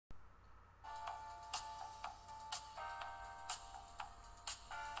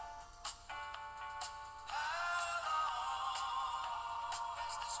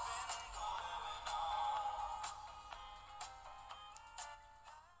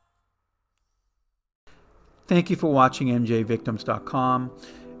Thank you for watching MJVictims.com.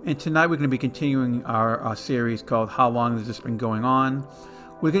 And tonight we're going to be continuing our series called How Long Has This Been Going On?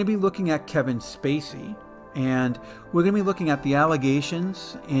 We're going to be looking at Kevin Spacey, and we're going to be looking at the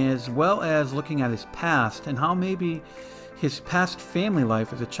allegations as well as looking at his past and how maybe his past family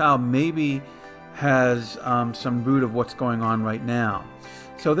life as a child maybe has some root of what's going on right now.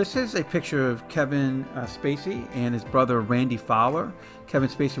 So this is a picture of Kevin Spacey and his brother Randy Fowler. Kevin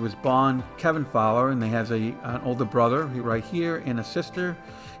Spacey was born Kevin Fowler, and they have an older brother right here and a sister.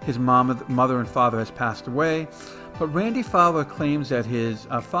 His mother and father has passed away. But Randy Fowler claims that his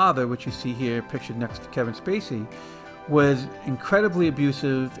father, which you see here pictured next to Kevin Spacey, was incredibly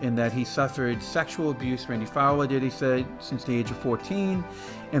abusive in that he suffered sexual abuse, Randy Fowler did, he said, since the age of 14,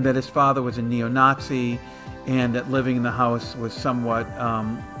 and that his father was a neo-Nazi, and that living in the house was somewhat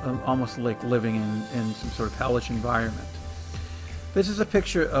almost like living in some sort of hellish environment. This is a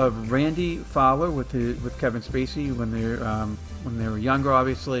picture of Randy Fowler with Kevin Spacey when they were younger,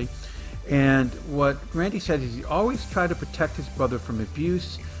 obviously. And what Randy said is he always tried to protect his brother from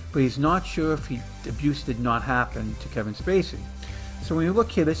abuse, but he's not sure if abuse did not happen to Kevin Spacey. So when you look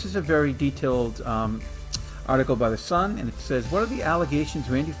here, this is a very detailed article by The Sun, and it says, what are the allegations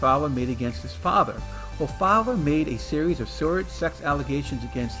Randy Fowler made against his father? Well, Fowler made a series of sordid sex allegations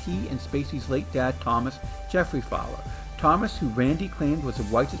against he and Spacey's late dad, Thomas Jeffrey Fowler. Thomas, who Randy claimed was a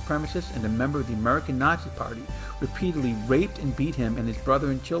white supremacist and a member of the American Nazi Party, repeatedly raped and beat him and his brother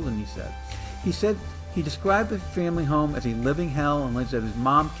and children, he said. He said he described the family home as a living hell and alleged that his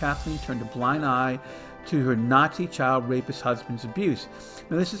mom, Kathleen, turned a blind eye to her Nazi child rapist husband's abuse.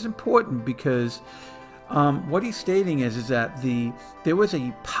 Now, this is important because what he's stating is that there was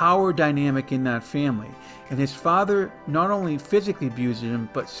a power dynamic in that family, and his father not only physically abused him,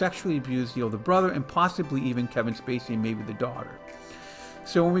 but sexually abused the older brother and possibly even Kevin Spacey and maybe the daughter.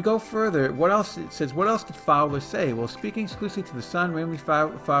 So when we go further, what else it says? What else did Fowler say? Well, speaking exclusively to The Sun, Randy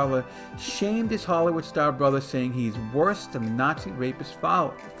Fowler shamed his Hollywood star brother, saying he's worse than the Nazi rapist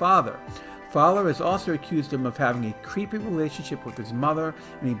father. Fowler has also accused him of having a creepy relationship with his mother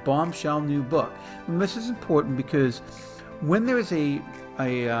in a bombshell new book. And this is important because when there is a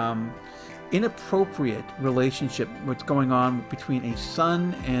inappropriate relationship what's going on between a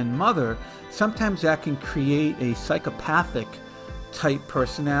son and mother, sometimes that can create a psychopathic type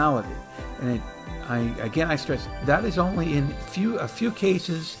personality. And I stress that is only in a few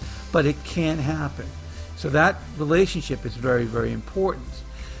cases, but it can happen. So that relationship is very, very important.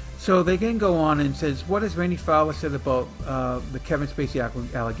 So they then go on and says, what has Randy Fowler said about the Kevin Spacey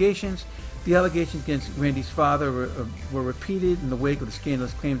allegations? The allegations against Randy's father were repeated in the wake of the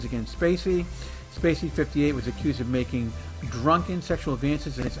scandalous claims against Spacey. Spacey, 58, was accused of making drunken sexual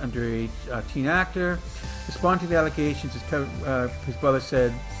advances against his underage teen actor. Responding to the allegations, his brother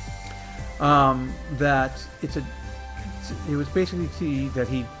said that it was basically that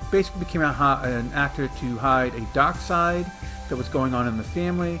he basically became an actor to hide a dark side that was going on in the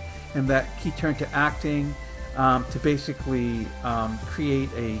family, and that he turned to acting to basically create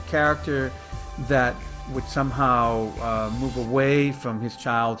a character that would somehow move away from his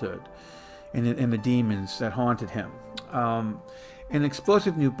childhood and the demons that haunted him. In an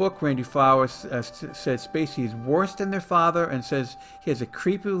explosive new book, Randy Fowler says Spacey is worse than their father and says he has a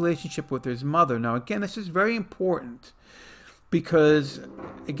creepy relationship with his mother. Now, again, this is very important because,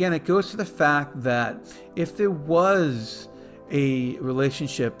 again, it goes to the fact that if there was a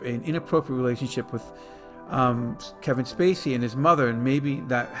relationship, an inappropriate relationship with Kevin Spacey and his mother, and maybe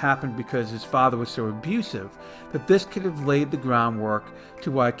that happened because his father was so abusive, that this could have laid the groundwork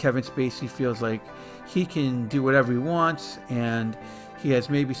to why Kevin Spacey feels like he can do whatever he wants, and he has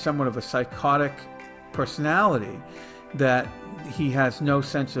maybe somewhat of a psychotic personality, that he has no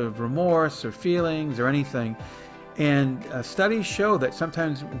sense of remorse or feelings or anything. And studies show that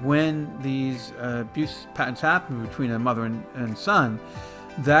sometimes when these abuse patterns happen between a mother and son,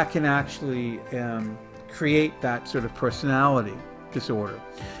 that can actually create that sort of personality disorder.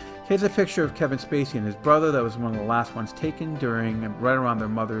 Here's a picture of Kevin Spacey and his brother. That was one of the last ones taken right around their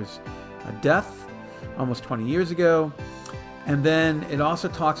mother's death, almost 20 years ago. And then it also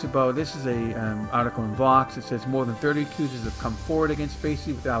talks about, this is a article in Vox. It says more than 30 accusers have come forward against Spacey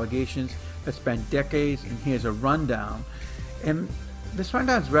with allegations that span decades, and here's a rundown. And this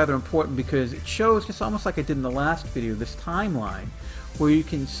rundown is rather important because it shows, just almost like I did in the last video, this timeline where you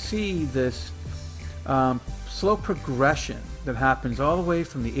can see this slow progression that happens all the way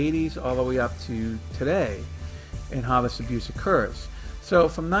from the 80s all the way up to today and how this abuse occurs. So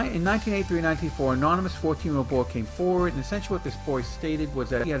in 1983 and 1984, an anonymous 14-year-old boy came forward, and essentially what this boy stated was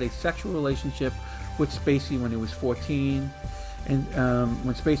that he had a sexual relationship with Spacey when he was 14, and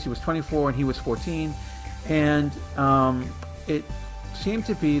when Spacey was 24 and he was 14, And it seemed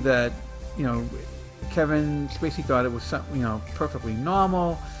to be that, Kevin Spacey thought it was something, perfectly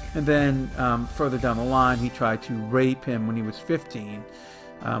normal. And then further down the line, he tried to rape him when he was 15,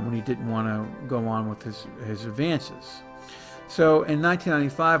 when he didn't want to go on with his advances. So in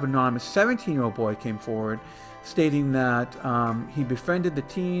 1995, an anonymous 17-year-old boy came forward stating that he befriended the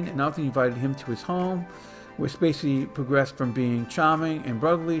teen and ultimately invited him to his home, where Spacey progressed from being charming and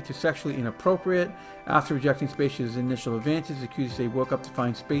brotherly to sexually inappropriate. After rejecting Spacey's initial advances, the accused say woke up to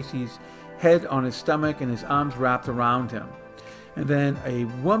find Spacey's head on his stomach and his arms wrapped around him. And then a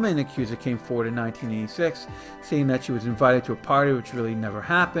woman accuser came forward in 1986 saying that she was invited to a party which really never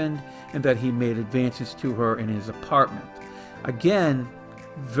happened, and that he made advances to her in his apartment. Again,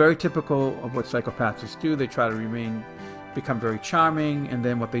 very typical of what psychopaths do. They try to become very charming, and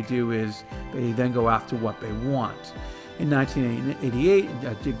then what they do is they then go after what they want. In 1988,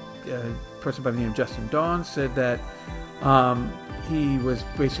 a person by the name of Justin Dawn said that he was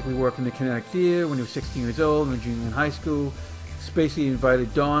basically working the Kinetic Theater when he was 16 years old and a junior in high school. Spacey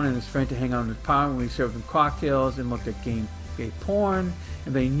invited Dawn and his friend to hang out in his apartment when he served them cocktails and looked at gay porn,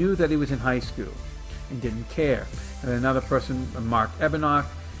 and they knew that he was in high school and didn't care. And another person, Mark Ebenock,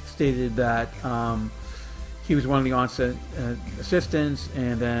 stated that he was one of the onset assistants,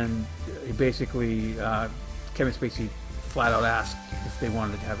 and then he basically, Kevin Spacey flat out asked if they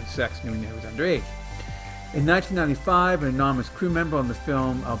wanted to have sex, knowing that he was underage. In 1995, an anonymous crew member on the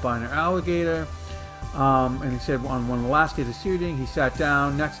film Albino Alligator, and he said on one of the last days of shooting, he sat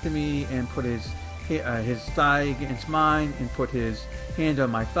down next to me and put his thigh against mine and put his hand on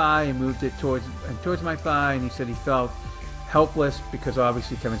my thigh and moved it towards my thigh, and he said he felt helpless because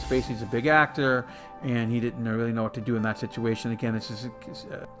obviously Kevin Spacey's a big actor and he didn't really know what to do in that situation. Again, this is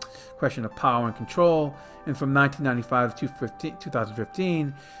a question of power and control. And from 1995 to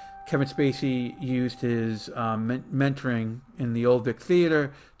 2015, Kevin Spacey used his mentoring in the Old Vic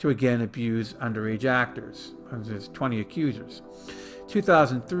Theater to again abuse underage actors. There's 20 accusers.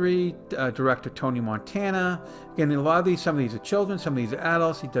 2003, director Tony Montana. Again, some of these are children, some of these are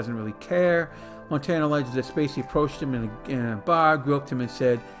adults. He doesn't really care. Montana alleges that Spacey approached him in a bar, groped him, and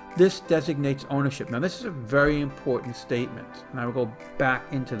said, "This designates ownership." Now, this is a very important statement, and I will go back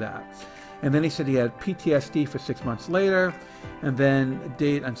into that. And then he said he had PTSD for 6 months later, and then a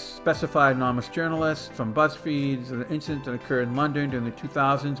date unspecified anonymous journalist from BuzzFeed, an incident that occurred in London during the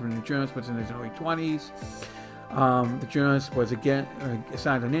 2000s when the journalist was in his early 20s. The journalist was again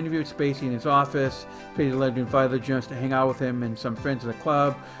assigned an interview with Spacey in his office. Spacey allegedly invited the journalist to hang out with him and some friends at the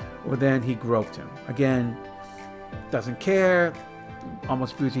club, or then he groped him. Again, doesn't care,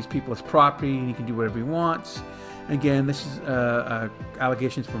 almost views these people as property, and he can do whatever he wants. Again, this is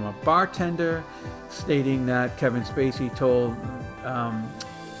allegations from a bartender stating that Kevin Spacey told,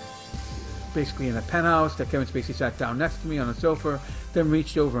 basically in a penthouse, that Kevin Spacey sat down next to me on a sofa, then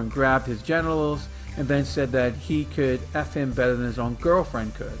reached over and grabbed his genitals, and then said that he could F him better than his own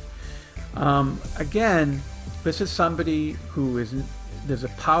girlfriend could. Again, this is somebody who there's a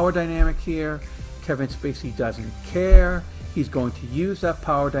power dynamic here. Kevin Spacey doesn't care. He's going to use that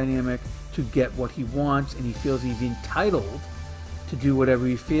power dynamic to get what he wants, and he feels he's entitled to do whatever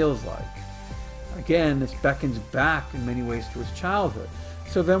he feels like. Again, this beckons back in many ways to his childhood.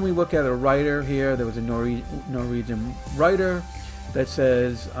 So then we look at a writer here. There was a Norwegian writer that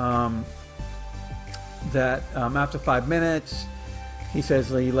says that after 5 minutes, he says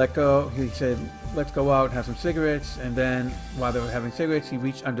he said, "Let's go out and have some cigarettes." And then while they were having cigarettes, he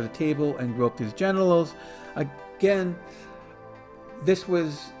reached under the table and groped his genitals. Again, this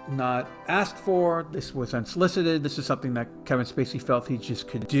was not asked for. This was unsolicited. This is something that Kevin Spacey felt he just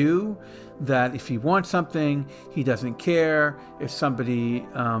could do, that if he wants something, he doesn't care if somebody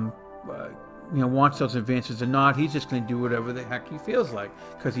wants those advances or not. He's just going to do whatever the heck he feels like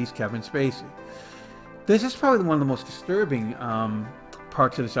because he's Kevin Spacey. This is probably one of the most disturbing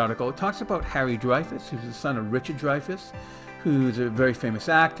parts of this article. It talks about Harry Dreyfus, who's the son of Richard Dreyfus, who's a very famous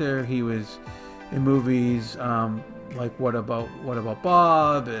actor. He was in movies like What About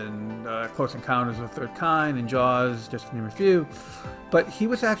Bob and Close Encounters of the Third Kind and Jaws, just to name a few. But he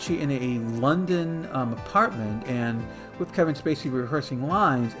was actually in a London apartment and with Kevin Spacey rehearsing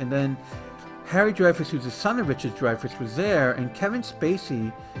lines, and then Harry Dreyfus, who's the son of Richard Dreyfus, was there, and Kevin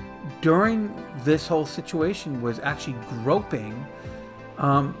Spacey during this whole situation was actually groping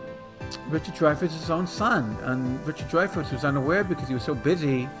Richard Dreyfus' own son. And Richard Dreyfus was unaware because he was so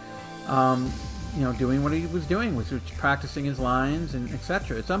busy doing what he was doing, which was practicing his lines and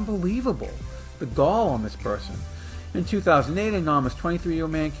etc. It's unbelievable, the gall on this person. In 2008, an anonymous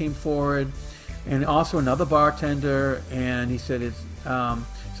 23-year-old man came forward, and also another bartender, and he said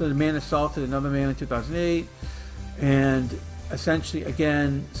So the man assaulted another man in 2008, and essentially,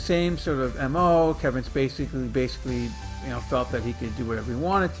 again, same sort of MO. Kevin Spacey basically, felt that he could do whatever he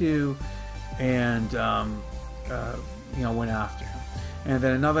wanted to, and went after him. And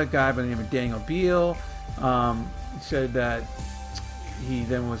then another guy by the name of Daniel Beal said that he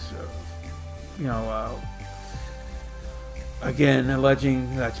then was, again,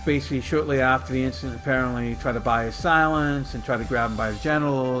 alleging that Spacey, shortly after the incident, apparently tried to buy his silence and tried to grab him by his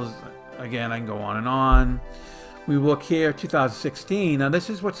genitals. Again, I can go on and on. We look here, 2016. Now, this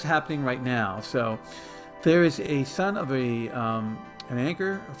is what's happening right now. So, there is a son of an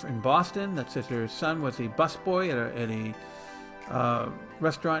anchor in Boston that says their son was a busboy at a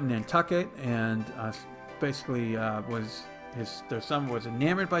restaurant in Nantucket, and basically their son was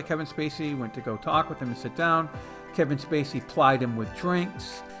enamored by Kevin Spacey, went to go talk with him and sit down. Kevin Spacey plied him with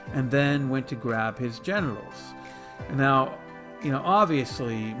drinks and then went to grab his genitals. And now,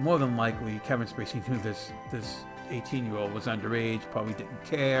 obviously, more than likely, Kevin Spacey knew this 18-year-old was underage, probably didn't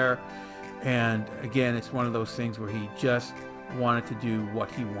care. And again, it's one of those things where he just wanted to do what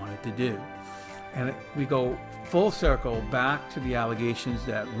he wanted to do. And we go full circle back to the allegations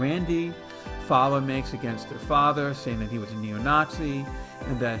that Randy Fowler makes against their father, saying that he was a neo-Nazi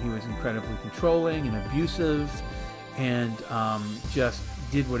and that he was incredibly controlling and abusive, and just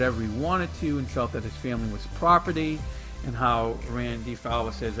did whatever he wanted to and felt that his family was property, and how Randy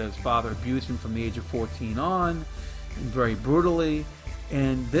Fowler says that his father abused him from the age of 14 on, and very brutally.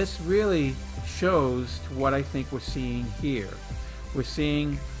 And this really shows what I think we're seeing here. We're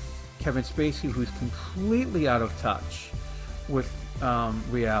seeing Kevin Spacey, who's completely out of touch with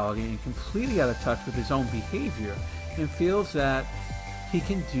reality and completely out of touch with his own behavior, and feels that he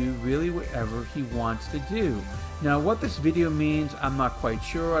can do really whatever he wants to do. Now, what this video means, I'm not quite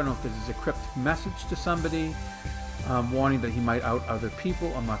sure. I don't know if this is a cryptic message to somebody, warning that he might out other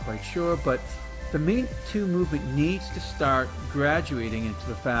people. I'm not quite sure, but the Me Too movement needs to start graduating into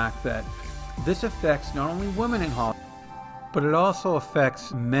the fact that this affects not only women in Hollywood, but it also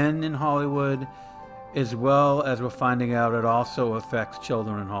affects men in Hollywood, as well as we're finding out it also affects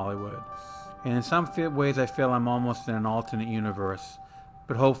children in Hollywood. And in some ways I feel I'm almost in an alternate universe,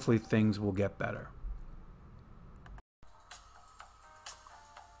 but hopefully things will get better.